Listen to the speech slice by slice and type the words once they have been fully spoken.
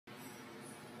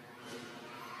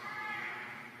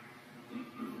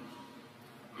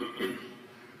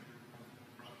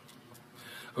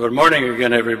Good morning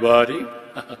again, everybody.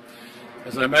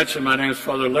 As I mentioned, my name is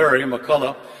Father Larry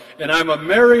McCulloch, and I'm a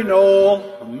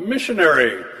Maryknoll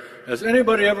missionary. Has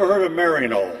anybody ever heard of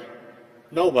Maryknoll?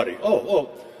 Nobody.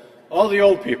 Oh, all the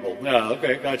old people. Yeah,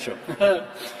 okay, gotcha.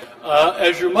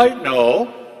 As you might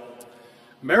know,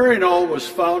 Maryknoll was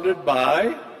founded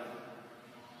by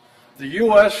the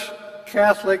U.S.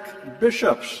 Catholic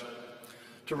bishops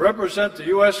to represent the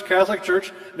U.S. Catholic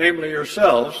Church, namely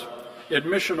yourselves, in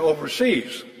mission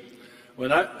overseas.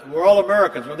 We're all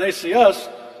Americans. When they see us,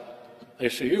 they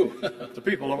see you, the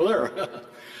people over there.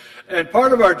 And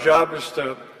part of our job is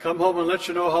to come home and let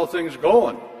you know how things are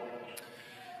going.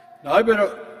 Now, I've been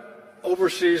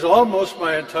overseas almost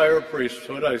my entire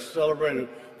priesthood. I celebrated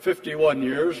 51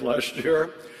 years last year.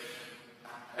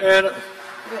 And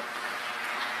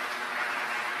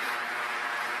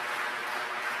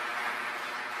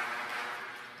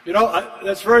you know,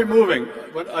 that's very moving.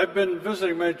 But I've been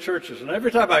visiting many churches, and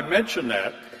every time I mention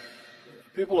that,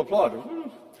 people applaud.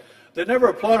 They never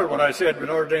applauded when I say I'd been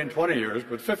ordained 20 years,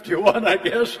 but 51, I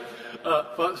guess.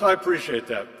 So I appreciate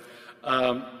that.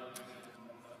 Of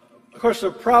course,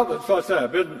 the problem,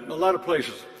 I've been in a lot of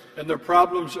places, and there are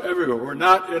problems everywhere. We're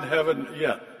not in heaven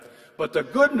yet. But the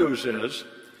good news is,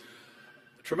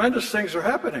 tremendous things are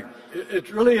happening.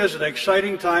 It really is an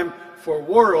exciting time for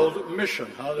world mission,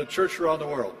 the church around the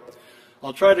world.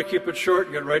 I'll try to keep it short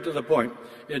and get right to the point.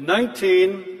 In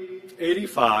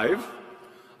 1985,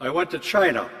 I went to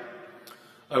China.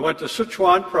 I went to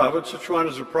Sichuan province. Sichuan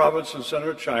is a province in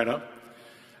central China.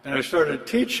 And I started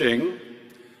teaching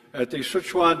at the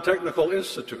Sichuan Technical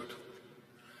Institute.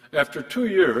 After 2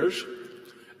 years,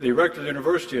 the rector of the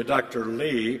university, Dr.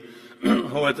 Li,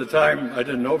 who at the time I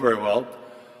didn't know very well,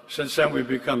 since then we've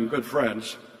become good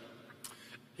friends,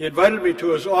 he invited me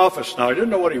to his office. Now, I didn't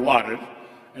know what he wanted,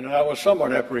 and I was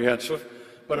somewhat apprehensive,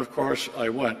 but of course I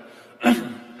went.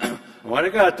 When I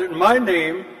got there, my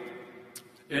name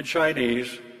in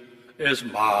Chinese is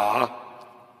Ma,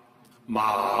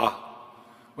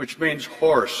 which means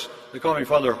horse. They call me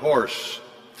Father Horse.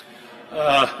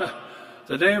 The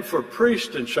name for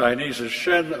priest in Chinese is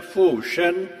Shen Fu.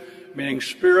 Shen meaning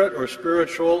spirit or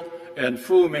spiritual, and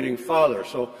Fu meaning father.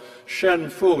 So Shen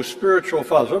Fu, spiritual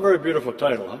father. So a very beautiful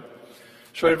title, huh?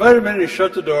 So I invited him in, and he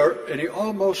shut the door, and he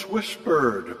almost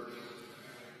whispered.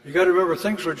 You got to remember,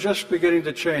 things were just beginning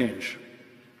to change.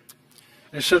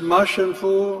 And he said, Ma Shen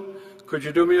Fu, could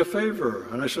you do me a favor?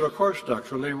 And I said, of course,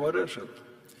 Dr. Lee, what is it?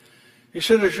 He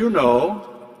said, as you know,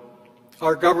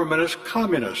 our government is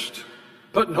communist,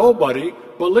 but nobody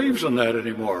believes in that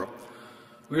anymore.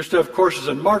 We used to have courses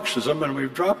in Marxism, and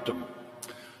we've dropped them.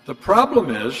 The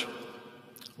problem is,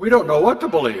 we don't know what to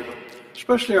believe,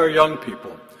 especially our young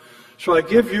people. So I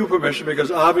give you permission,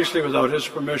 because obviously without his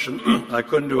permission, I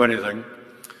couldn't do anything,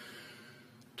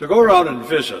 to go around and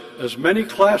visit as many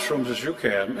classrooms as you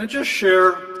can and just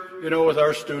share, with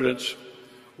our students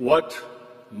what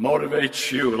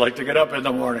motivates you, like to get up in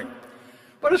the morning,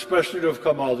 but especially to have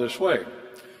come all this way.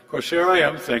 Of course, here I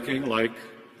am thinking like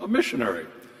a missionary.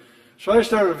 So I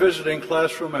started visiting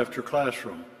classroom after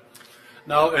classroom.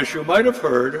 Now, as you might have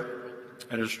heard,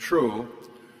 and it's true,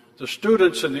 the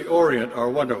students in the Orient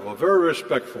are wonderful, very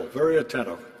respectful, very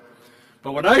attentive.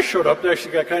 But when I showed up, they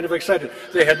actually got kind of excited.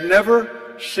 They had never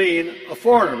seen a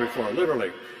foreigner before,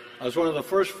 literally. I was one of the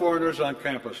first foreigners on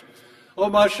campus. Oh,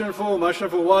 ma shen fu,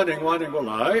 waning,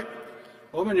 walai.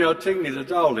 Oh, men yao ting ni the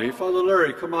dao li. Father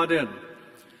Larry, come on in.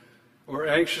 We're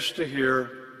anxious to hear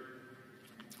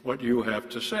what you have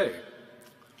to say.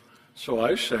 So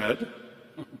I said,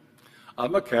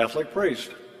 I'm a Catholic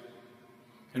priest.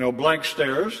 Blank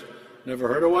stares, never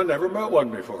heard of one, never met one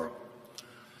before.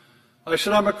 I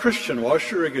said, I'm a Christian,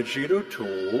 washirigajidu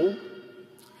too.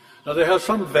 Now they have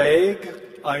some vague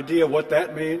idea what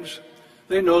that means.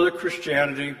 They know that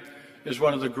Christianity is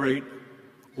one of the great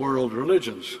world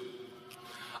religions.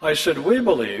 I said, we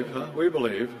believe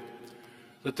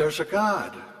that there's a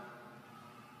God.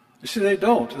 You see, they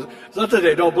don't. It's not that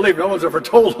they don't believe, no one's ever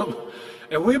told them.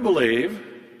 And we believe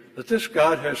that this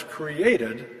God has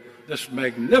created this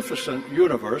magnificent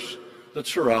universe that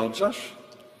surrounds us,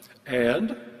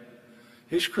 and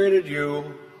he's created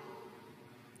you,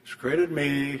 he's created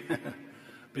me,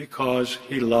 because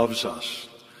he loves us.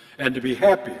 And to be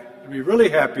happy, to be really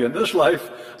happy in this life,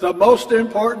 the most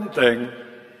important thing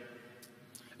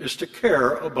is to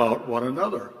care about one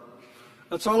another.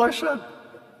 That's all I said.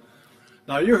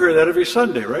 Now, you hear that every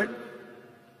Sunday, right?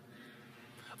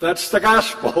 That's the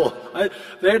gospel.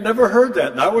 They had never heard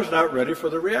that, and I was not ready for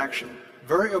the reaction.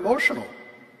 Very emotional.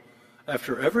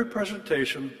 After every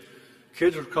presentation,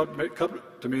 kids would come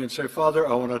to me and say, Father,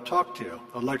 I want to talk to you.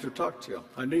 I'd like to talk to you.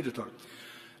 I need to talk.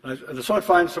 And so I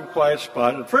find some quiet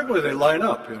spot, and frequently they line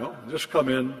up, just come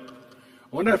in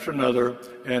one after another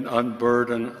and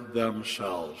unburden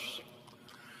themselves.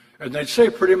 And they'd say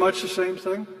pretty much the same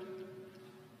thing.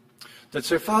 They'd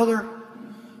say, Father,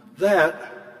 that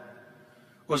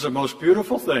was the most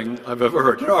beautiful thing I've ever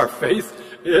heard. Our faith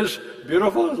is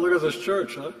beautiful. Look at this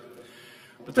church, huh?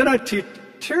 But then I'd see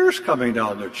tears coming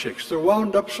down their cheeks. They're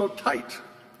wound up so tight.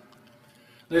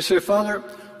 They say, Father,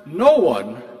 no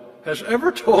one has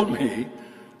ever told me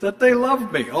that they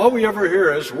love me. All we ever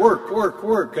hear is work, work,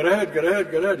 work, get ahead, get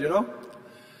ahead, get ahead,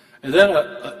 And then,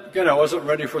 again, I wasn't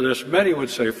ready for this. Many would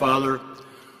say, Father,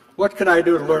 what can I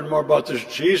do to learn more about this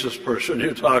Jesus person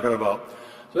you're talking about?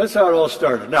 So that's how it all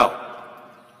started. Now,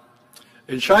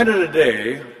 in China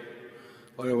today,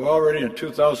 well, we're already in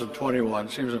 2021,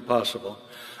 seems impossible,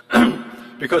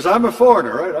 because I'm a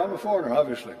foreigner, right? I'm a foreigner,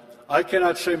 obviously. I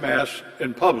cannot say Mass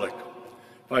in public.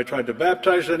 If I tried to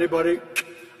baptize anybody,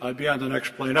 I'd be on the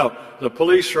next plane out. The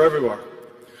police are everywhere.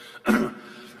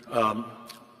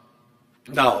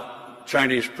 Now,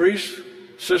 Chinese priests,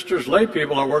 sisters, lay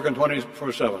people are working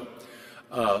 24/7.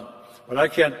 But I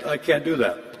can't do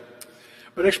that.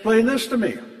 But explain this to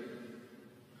me.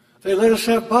 They let us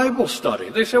have Bible study.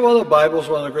 They say, well, the Bible's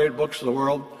one of the great books of the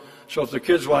world, so if the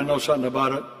kids want to know something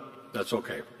about it, that's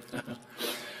okay.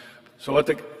 So what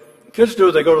the kids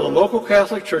do, they go to the local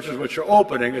Catholic churches, which are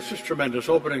opening. It's just tremendous,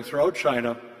 opening throughout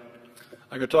China.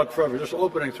 I could talk forever, just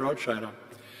opening throughout China.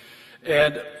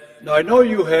 And now I know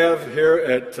you have here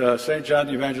at St. John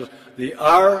the Evangelist the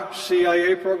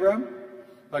RCIA program.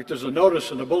 In fact, there's a notice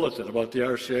in the bulletin about the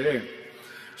RCIA.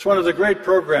 It's one of the great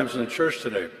programs in the church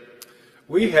today.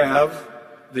 We have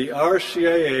the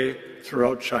RCIA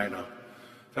throughout China.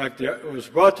 In fact, it was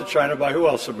brought to China by who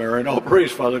else? A Maryknoll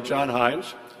priest, Father John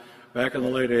Hines, back in the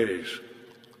late 80s.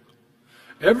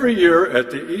 Every year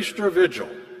at the Easter Vigil,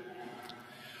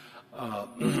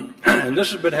 and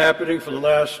this has been happening for the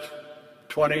last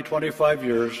 20, 25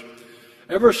 years,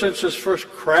 ever since this first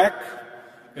crack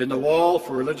in the wall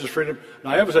for religious freedom.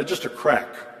 Now, I emphasize just a crack.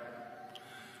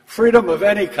 Freedom of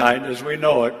any kind, as we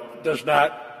know it, does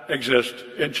not exist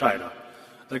in China.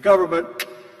 The government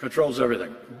controls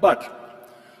everything.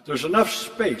 But there's enough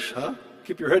space,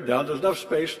 keep your head down, there's enough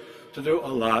space to do a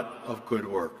lot of good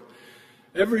work.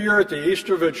 Every year at the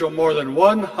Easter Vigil, more than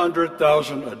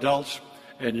 100,000 adults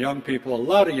and young people, a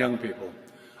lot of young people,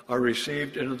 are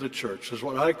received into the church. This is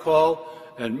what I call,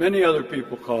 and many other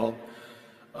people call,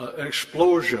 an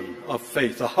explosion of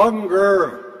faith, a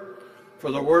hunger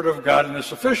for the Word of God. And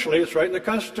it's officially, it's right in the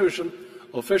Constitution,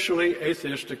 officially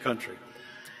atheistic country.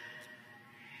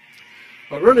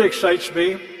 What really excites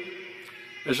me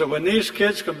is that when these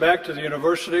kids come back to the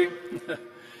university,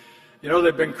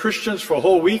 they've been Christians for a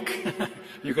whole week.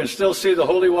 You can still see the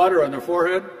holy water on their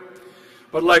forehead.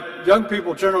 But like young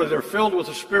people generally, they're filled with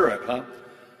the Spirit, And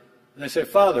they say,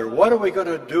 Father, what are we going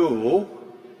to do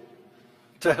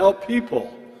to help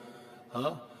people?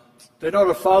 They know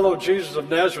to follow Jesus of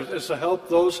Nazareth is to help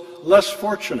those less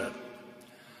fortunate.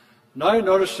 Now I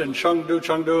noticed in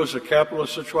Chengdu is the capital of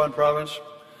Sichuan province,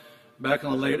 back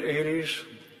in the late 80s,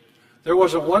 there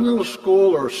wasn't one little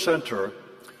school or center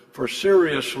for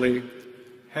seriously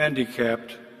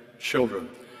handicapped children.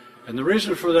 And the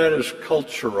reason for that is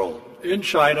cultural. In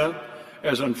China,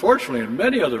 as unfortunately in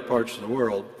many other parts of the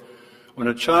world, when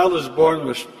a child is born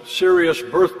with serious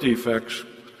birth defects,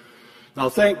 now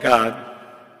thank God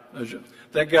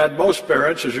most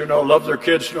parents, as you know, love their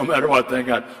kids no matter what, thank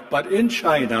God. But in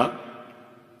China,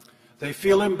 they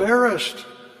feel embarrassed.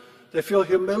 They feel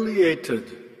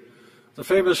humiliated. The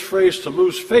famous phrase, to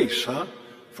lose face, in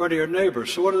front of your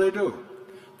neighbors. So what do?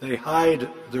 They hide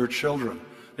their children.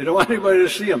 They don't want anybody to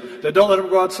see them. They don't let them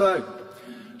go outside.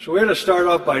 So we had to start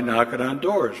off by knocking on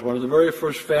doors. One of the very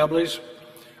first families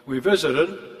we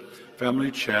visited,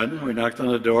 family Chen, we knocked on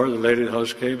the door. The lady of the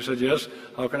house came and said, yes,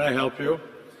 how can I help you?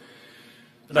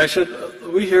 And I said,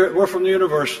 we're from the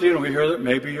university, and we hear that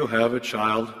maybe you have a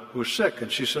child who's sick.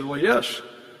 And she said, well, yes,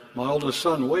 my oldest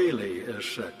son, Whaley, is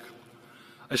sick.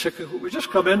 I said, could we just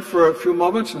come in for a few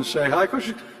moments and say hi? Because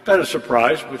she's kind of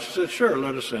surprised, but she said, sure,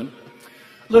 let us in.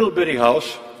 Little bitty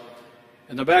house.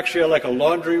 In the back, she had like a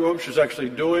laundry room. She was actually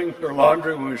doing her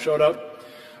laundry when we showed up.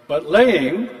 But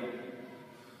laying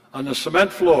on the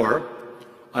cement floor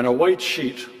on a white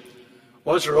sheet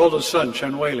was her oldest son,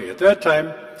 Chen Whaley. At that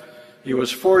time, he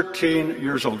was 14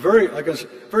 years old,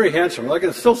 very handsome. I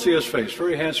can still see his face,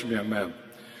 very handsome young man.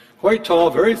 Quite tall,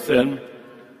 very thin,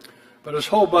 but his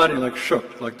whole body like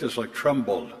shook, like this, like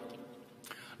trembled.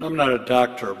 And I'm not a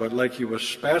doctor, but like he was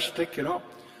spastic,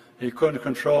 He couldn't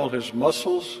control his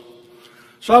muscles.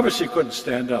 So obviously he couldn't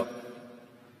stand up.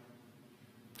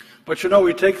 But you know,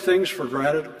 we take things for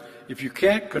granted. If you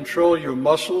can't control your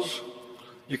muscles,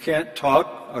 you can't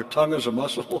talk. Our tongue is a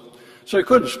muscle. So he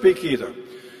couldn't speak either.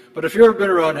 But if you've ever been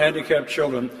around handicapped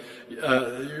children,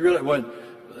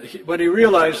 when he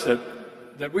realized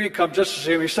that we had come just to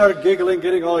see him, he started giggling,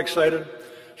 getting all excited.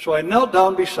 So I knelt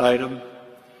down beside him,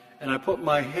 and I put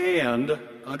my hand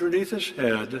underneath his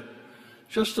head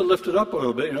just to lift it up a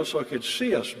little bit, so he could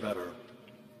see us better.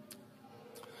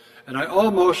 And I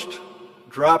almost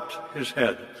dropped his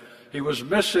head. He was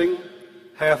missing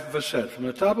half of his head. From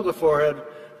the top of the forehead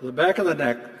to the back of the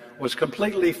neck was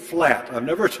completely flat. I've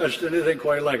never touched anything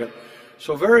quite like it.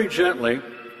 So very gently,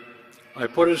 I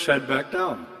put his head back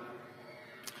down.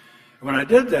 When I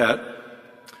did that,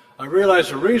 I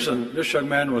realized the reason this young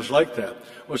man was like that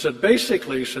was that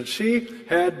basically, since he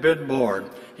had been born,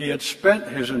 he had spent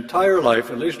his entire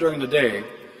life, at least during the day,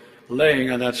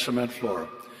 laying on that cement floor.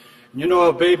 You know,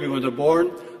 a baby, when they're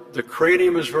born, the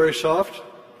cranium is very soft.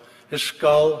 His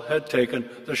skull had taken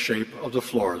the shape of the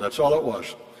floor. That's all it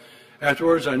was.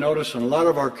 Afterwards, I noticed in a lot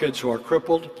of our kids who are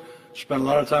crippled, spend a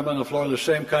lot of time on the floor, the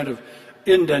same kind of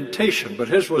indentation, but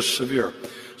his was severe.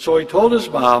 So he told his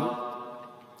mom,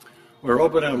 we're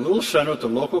opening a little center at the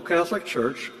local Catholic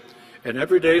church, and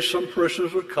every day some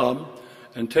persons would come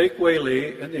and take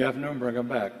Wei-Li in the afternoon and bring him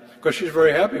back. Because she's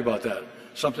very happy about that,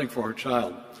 something for her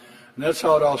child. And that's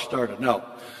how it all started. Now,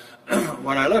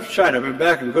 when I left China, I've been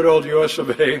back in good old US of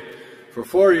A for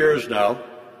 4 years now.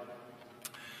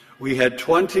 We had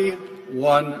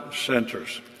 21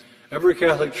 centers. Every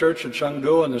Catholic church in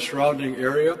Chengdu and the surrounding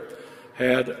area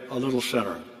had a little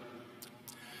center.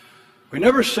 We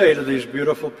never say to these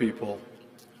beautiful people,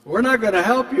 we're not going to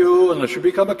help you unless you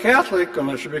become a Catholic,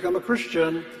 unless you become a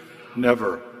Christian.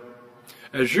 Never.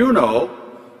 As you know,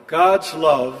 God's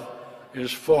love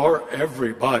is for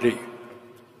everybody.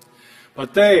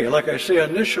 But they, like I say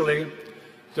initially,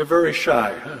 they're very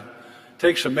shy. It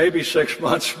takes them maybe 6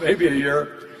 months, maybe a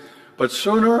year, but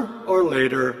sooner or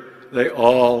later, they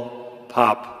all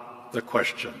pop the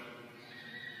question.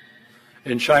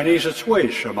 In Chinese, it's 为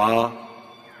什么?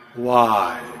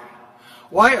 Why?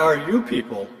 Why are you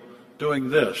people doing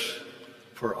this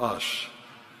for us?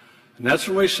 And that's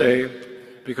when we say,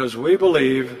 because we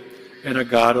believe in a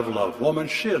God of love. 我们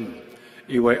信，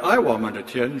因为爱我们的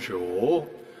天主。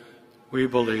We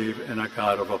believe in a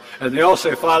God of love. And they all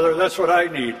say, Father, that's what I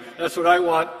need. That's what I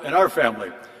want in our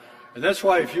family. And that's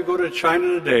why if you go to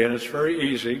China today, and it's very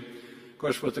easy, of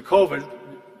course with the COVID,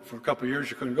 for a couple of years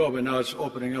you couldn't go, but now it's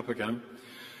opening up again.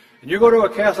 And you go to a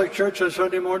Catholic church on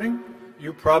Sunday morning,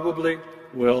 you probably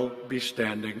will be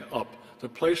standing up. The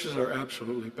places are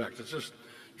absolutely packed. It's just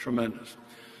tremendous.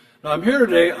 Now I'm here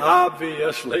today,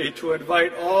 obviously, to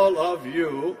invite all of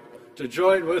you to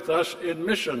join with us in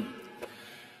mission.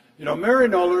 You know,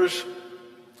 Maryknollers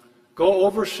go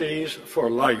overseas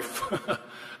for life.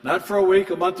 Not for a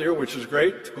week, a month, a year, which is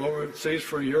great. To go overseas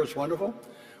for a year is wonderful.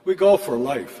 We go for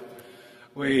life.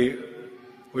 We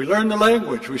learn the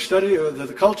language. We study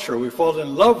the culture. We fall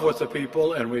in love with the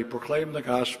people, and we proclaim the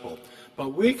gospel. But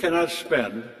we cannot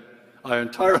spend our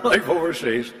entire life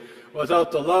overseas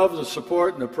without the love, the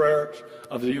support, and the prayers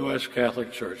of the U.S.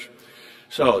 Catholic Church.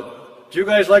 So, do you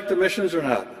guys like the missions or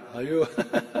not? Are you?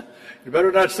 You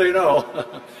better not say no.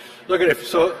 Look at it.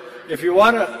 So, if you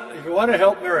want to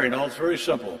help Maryknoll, it's very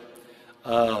simple.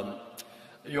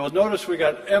 You'll notice we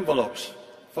got envelopes.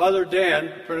 Father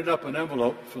Dan printed up an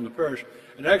envelope from the parish.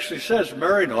 It actually says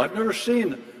Maryknoll. I've never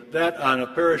seen that on a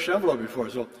parish envelope before,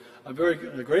 so I'm very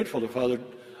grateful to Father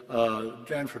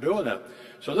Dan for doing that.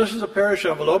 So this is a parish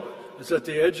envelope. It's at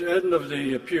the end of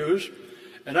the pews.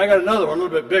 And I got another one, a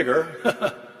little bit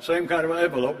bigger, same kind of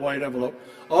envelope, white envelope,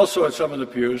 also at some of the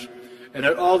pews, and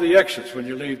at all the exits when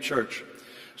you leave church.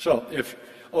 So if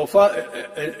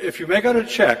you make out a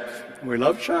check, and we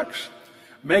love checks,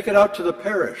 make it out to the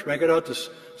parish, make it out to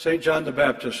St. John the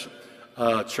Baptist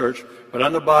Church, but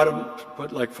on the bottom,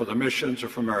 put like for the missions or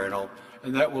for Maryknoll,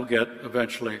 and that will get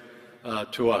eventually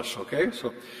to us, okay?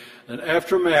 So, and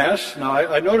after Mass, now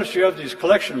I noticed you have these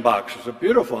collection boxes. They're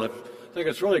beautiful. I think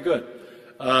it's really good.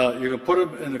 You can put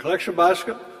them in the collection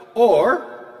basket, or,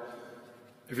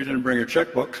 if you didn't bring your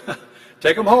checkbook,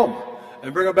 take them home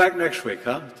and bring them back next week,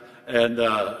 huh? And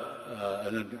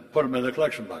then put them in the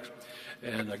collection box.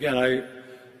 And again,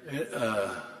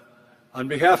 on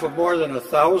behalf of more than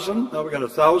 1,000, now we got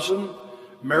 1,000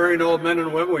 Maryknoll men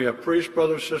and women. We have priests,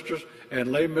 brothers, sisters,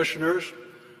 and lay missioners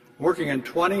working in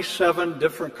 27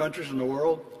 different countries in the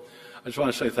world. I just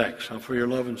want to say thanks for your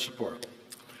love and support.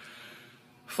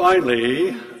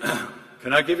 Finally,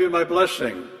 can I give you my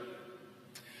blessing?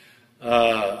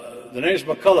 The name's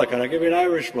McCulloch. Can I give you an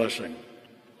Irish blessing?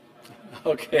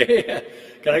 Okay.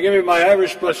 Can I give you my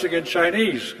Irish blessing in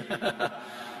Chinese?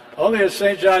 Only at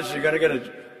St. John's you're going to get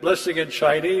a blessing in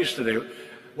Chinese today.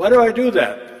 Why do I do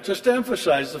that? Just to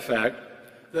emphasize the fact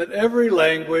that every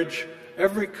language,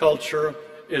 every culture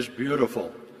is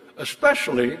beautiful,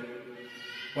 especially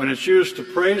when it's used to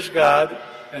praise God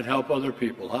and help other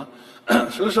people, huh?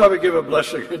 So this is how we give a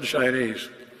blessing in Chinese.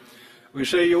 We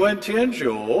say Yuan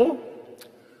Tianzhou.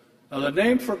 Now the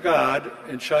name for God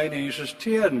in Chinese is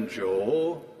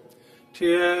Tianzhou.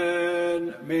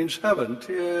 Tian means heaven.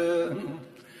 Tian.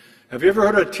 Have you ever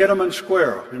heard of Tiananmen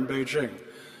Square in Beijing?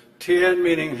 Tian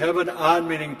meaning heaven, An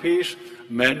meaning peace,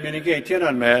 Men meaning gate.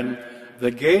 Tiananmen,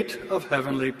 the gate of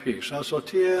heavenly peace. Now, so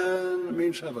Tian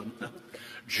means heaven.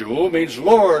 Zhu means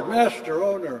Lord, Master,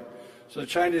 Owner. So the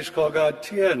Chinese call God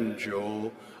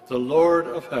Tianzhou, the Lord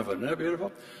of heaven. Isn't that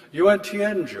beautiful? Yuan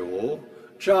Tianzhou,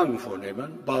 Zhangfu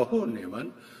Nimen, Bahu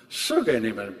Nimen, Suge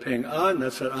Nimen, Ping An,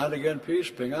 that's it, An again, peace,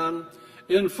 Ping An,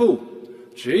 In Fu,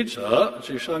 Ji Zi,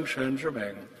 Ji Shang Shen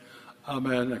Zhiming.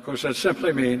 Amen. Of course, that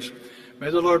simply means,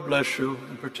 may the Lord bless you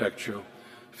and protect you,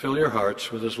 fill your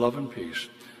hearts with his love and peace.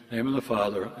 In the name of the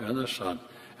Father, and the Son,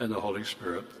 and the Holy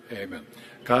Spirit. Amen.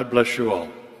 God bless you all.